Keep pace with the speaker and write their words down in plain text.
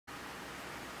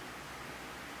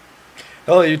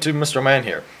Hello YouTube, Mr. Man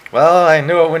here. Well, I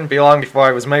knew it wouldn't be long before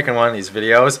I was making one of these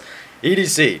videos.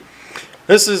 EDC.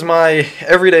 This is my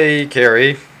everyday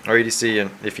carry, or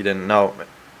EDC if you didn't know.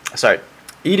 Sorry,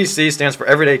 EDC stands for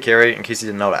everyday carry in case you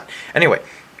didn't know that. Anyway,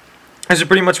 this is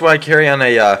pretty much what I carry on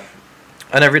an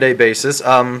everyday basis.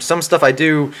 Some stuff I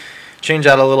do change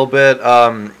out a little bit.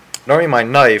 Normally my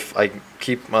knife, I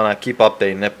keep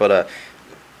updating it, but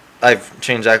I've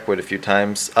changed that quite a few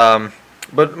times.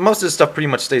 But most of the stuff pretty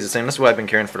much stays the same. That's what I've been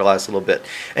carrying for the last little bit.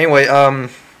 Anyway, so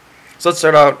let's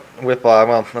start out with,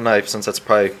 well, the knife, since that's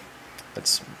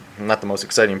not the most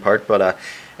exciting part. But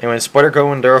anyway,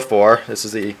 Spyderco Endura 4. This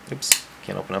is the, oops,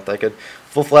 can't open up that good.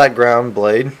 Full flat ground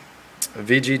blade,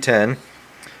 VG10.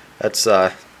 That's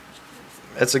a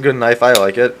good knife. I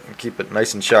like it. Keep it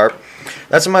nice and sharp.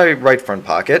 That's in my right front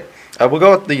pocket. We'll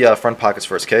go with the front pockets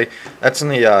first, okay? That's in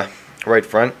the right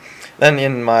front. Then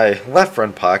in my left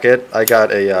front pocket, I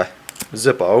got a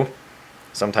Zippo.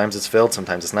 Sometimes it's filled,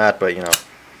 sometimes it's not, but you know,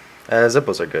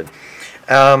 Zippos are good.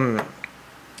 And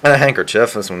a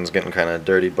handkerchief. This one's getting kind of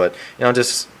dirty, but you know,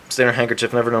 just standard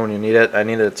handkerchief. Never know when you need it. I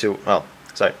needed it to. Oh,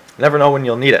 sorry. Never know when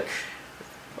you'll need it.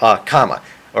 Comma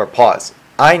or pause.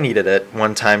 I needed it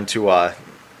one time to what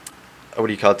do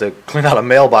you call it, to clean out a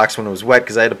mailbox when it was wet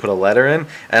because I had to put a letter in,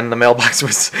 and the mailbox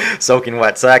was soaking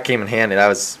wet, so that came in handy. That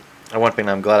was one thing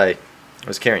I'm glad I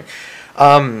was carrying.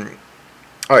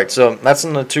 Alright, so that's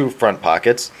in the two front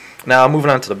pockets. Now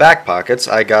moving on to the back pockets,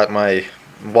 I got my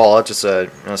wallet, just a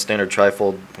standard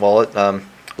trifold wallet. I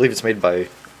believe it's made by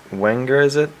Wenger,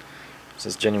 is it? It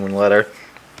says genuine leather.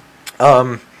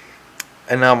 And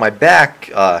now my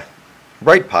back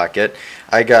right pocket,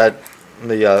 I got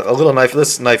the a little knife.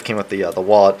 This knife came with the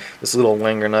wallet. This little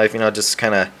Wenger knife, you know, just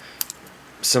kind of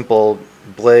simple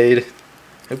blade.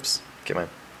 Oops, okay, man.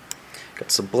 Got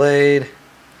some blade,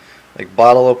 like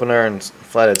bottle opener and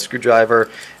flathead screwdriver,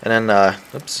 and then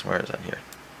oops, where is that here?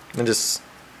 And just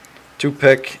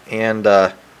toothpick and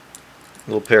a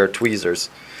little pair of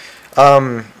tweezers.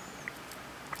 Yeah,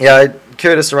 I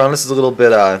carry this around. This is a little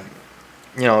bit,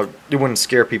 you know, it wouldn't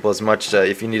scare people as much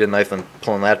if you need a knife than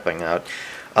pulling that thing out,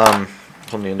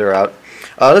 pulling the Endura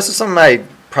out. This is something I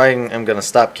probably am gonna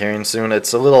stop carrying soon.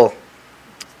 It's a little,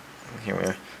 here we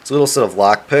are. It's a little set of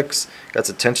lock picks. Got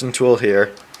a tension tool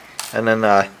here, and then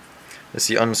just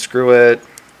you unscrew it,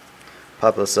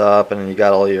 pop this up, and then you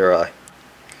got all your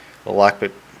lock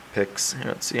picks. Here,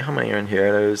 let's see how many are in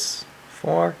here. There's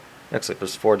 4. Looks like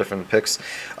there's 4 different picks.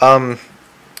 Oops,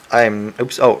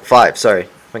 oh, 5. Sorry,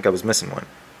 I think I was missing one.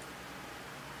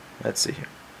 Let's see here.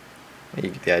 You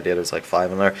get the idea. There's like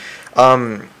 5 in there.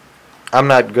 I'm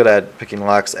not good at picking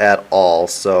locks at all,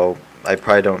 so I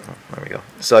probably don't. There we go.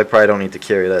 So I probably don't need to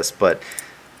carry this, but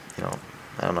you know,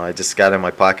 I don't know. I just got it in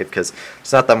my pocket because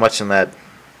there's not that much in that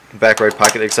back right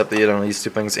pocket except these 2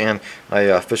 things and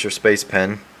my Fisher Space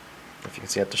pen. If you can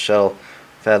see at the shell,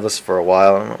 I've had this for a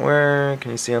while. Where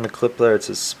can you see on the clip there? It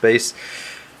says Space.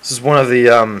 This is one of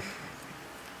the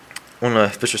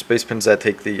Fisher Space pens that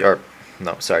take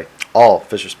all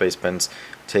Fisher Space pens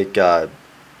take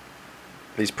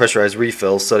these pressurized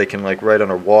refills so they can like ride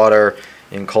underwater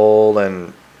in cold,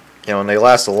 and you know, and they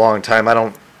last a long time. I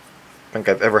don't think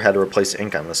I've ever had to replace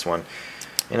ink on this one.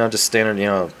 You know, just standard, you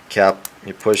know, cap,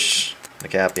 you push the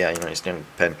cap, yeah, you know, your standard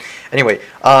pen. Anyway,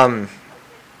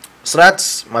 so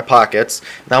that's my pockets.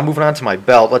 Now moving on to my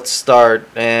belt, let's start,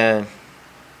 and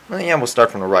well, yeah, we'll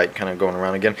start from the right, kind of going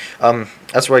around again.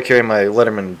 That's where I carry my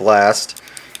Leatherman Blast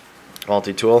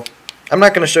multi-tool. I'm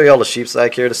not going to show you all the sheaths that I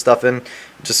carry the stuff in,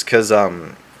 just because,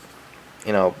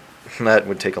 you know, that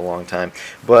would take a long time.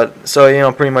 But, so, you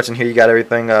know, pretty much in here you got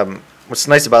everything. What's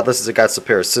nice about this is it got a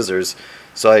pair of scissors,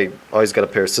 so I always got a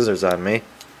pair of scissors on me,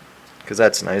 because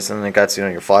that's nice. And it got, you know,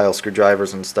 your file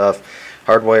screwdrivers and stuff,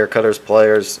 hardwire cutters,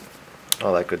 pliers,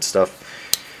 all that good stuff.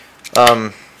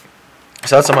 So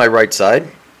that's on my right side.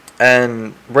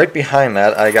 And right behind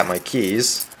that, I got my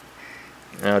keys.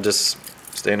 You know, just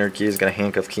standard keys. Got a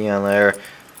handcuff key on there.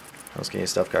 House key,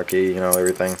 stuff car key, you know,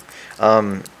 everything.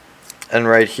 And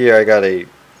right here, I got a,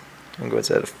 what's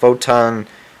that? A Photon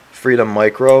Freedom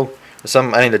Micro.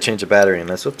 I need to change the battery in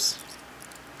this. Whoops.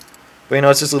 But you know,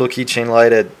 it's just a little keychain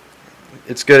light.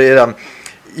 It's good.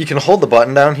 You can hold the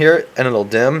button down here, and it'll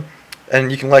dim,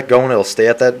 and you can let go, and it'll stay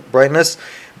at that brightness.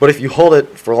 But if you hold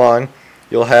it for long,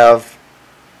 you'll have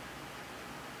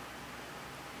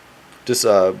just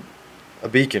a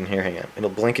beacon here. Hang on, it'll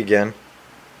blink again.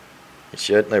 It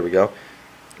should. There we go.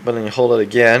 But then you hold it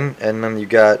again, and then you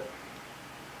got a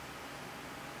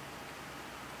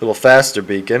little faster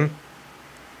beacon.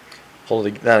 Hold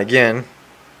it down again,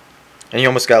 and you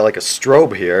almost got like a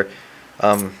strobe here.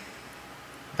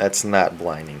 That's not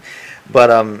blinding, but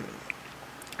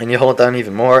and you hold it down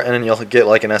even more, and then you'll get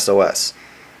like an SOS.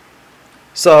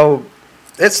 So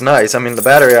it's nice. I mean, the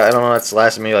battery, I don't know, it's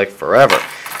lasted me like forever.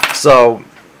 So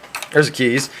there's the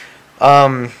keys.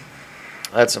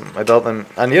 That's my belt. And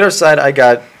on the other side, I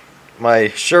got my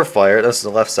Surefire. This is the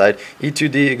left side.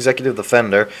 E2D Executive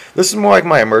Defender. This is more like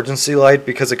my emergency light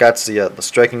because it got the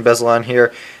striking bezel on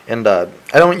here, and I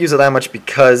don't use it that much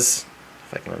because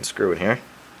if I can unscrew it here.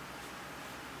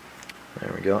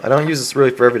 There we go. I don't use this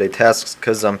really for everyday tasks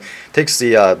because it takes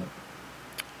the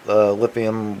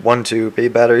lithium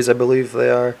 12PA batteries, I believe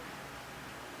they are.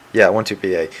 Yeah,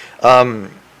 12PA.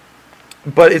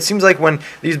 But it seems like when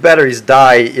these batteries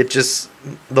die, it just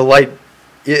the light.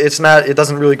 It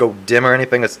doesn't really go dim or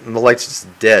anything. The light's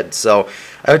just dead. So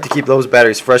I like to keep those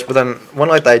batteries fresh. But then one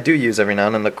light that I do use every now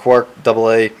and then, the Quark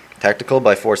AA Tactical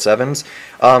by 47s.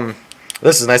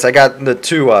 This is nice. I got the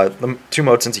two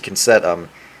modes, since you can set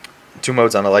 2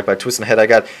 modes on the light by twisting the head. I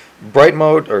got bright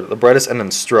mode, or the brightest, and then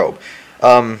strobe.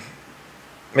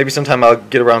 Maybe sometime I'll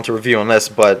get around to reviewing this,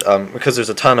 but because there's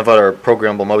a ton of other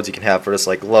programmable modes you can have for this,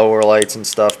 like lower lights and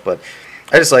stuff. But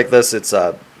I just like this. It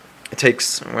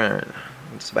takes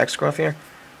does the back screw off here?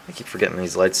 I keep forgetting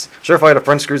these lights. Surefire, the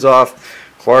front screws off.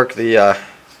 Quark, the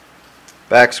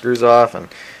back screws off. And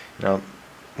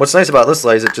what's nice about this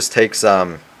light is it just takes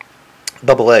AA.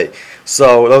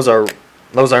 So those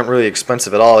aren't really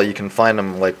expensive at all. You can find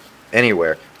them like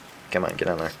anywhere. Come on, get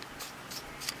on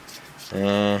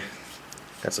there.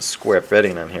 That's a square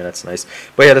fitting on here. That's nice.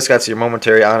 But yeah, this got your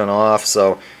momentary on and off.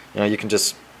 So you can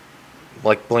just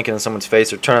like blink in someone's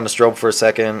face or turn on the strobe for a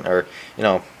second, or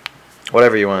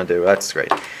whatever you want to do. That's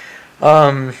great.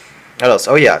 What else?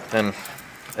 Oh yeah, and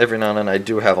every now and then I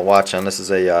do have a watch on. This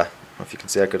is a, I don't know if you can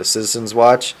see, I got a Citizens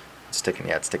watch. It's ticking,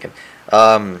 yeah, it's ticking.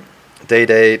 Day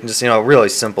date, just really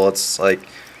simple. It's like,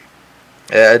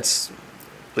 yeah, I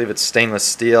believe it's stainless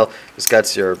steel. Just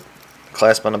got your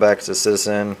clasp on the back. It's a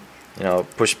Citizen,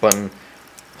 push button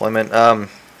deployment.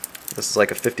 This is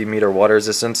like a 50-meter water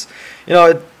resistance.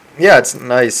 Yeah, it's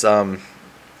nice.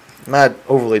 Not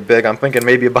overly big. I'm thinking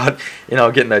maybe about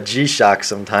getting a G-Shock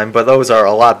sometime, but those are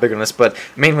a lot bigger than this. But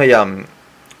mainly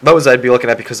those I'd be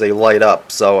looking at because they light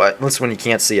up. So at least when you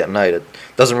can't see at night, it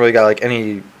doesn't really got like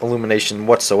any illumination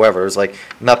whatsoever. It's like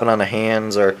nothing on the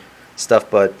hands or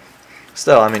stuff, but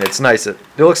still, I mean, it's nice. It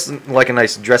looks like a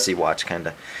nice dressy watch kind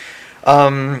of.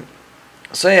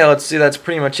 So yeah, let's see. That's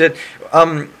pretty much it.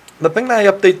 The thing that I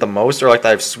update the most, or like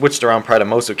that I've switched around prior to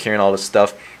most of carrying all this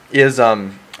stuff, is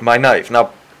my knife.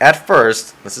 Now, at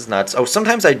first, this is nuts. Oh,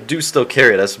 sometimes I do still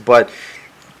carry this, but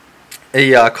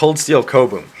a Cold Steel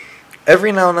Kobun.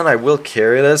 Every now and then I will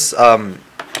carry this,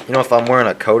 if I'm wearing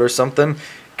a coat or something,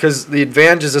 because the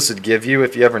advantages this would give you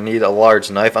if you ever need a large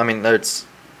knife. I mean, it's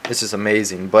just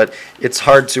amazing, but it's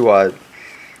hard to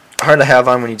have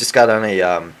on when you just got on a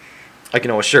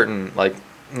a shirt and like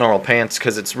normal pants,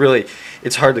 because it's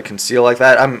hard to conceal like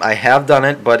that. I have done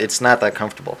it, but it's not that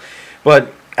comfortable.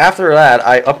 But after that,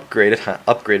 I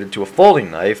upgraded to a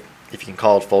folding knife, if you can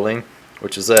call it folding,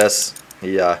 which is this,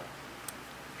 the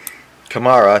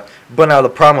Kamara. But now the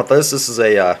problem with this is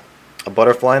a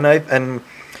butterfly knife, and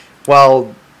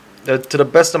while to the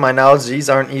best of my knowledge, these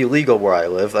aren't illegal where I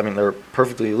live. I mean, they're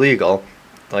perfectly legal,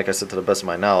 like I said, to the best of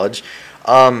my knowledge.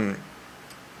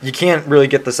 You can't really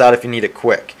get this out if you need it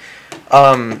quick,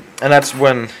 and that's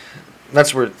where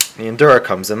the Endura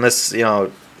comes in. This,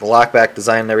 the lockback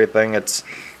design and everything. This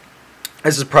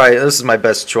is my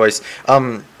best choice.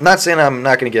 Not saying I'm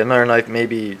not going to get another knife,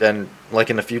 maybe then like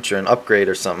in the future, an upgrade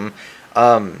or something.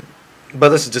 But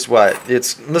this is just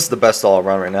this is the best all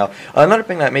around right now. Another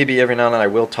thing that maybe every now and then I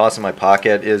will toss in my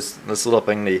pocket is this little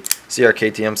thing, the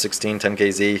CRKTM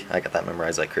 1610KZ. I got that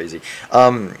memorized like crazy.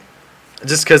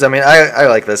 Just because, I mean, I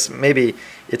like this. Maybe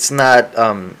it's not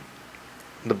the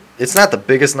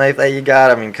biggest knife that you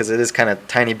got. I mean, because it is kind of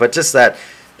tiny, but just that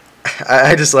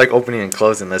I just like opening and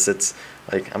closing this. It's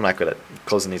like, I'm not good at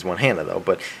closing these one-handed though,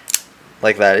 but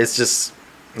like that, it's just,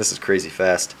 this is crazy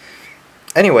fast.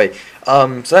 Anyway,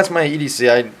 so that's my EDC.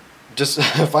 I just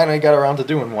finally got around to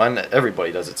doing one.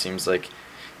 Everybody does, it seems like.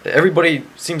 Everybody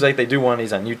seems like they do one of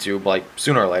these on YouTube, like,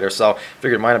 sooner or later, so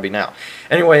figured mine would be now.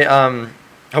 Anyway,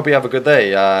 hope you have a good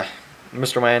day.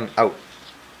 Mr. Man, out.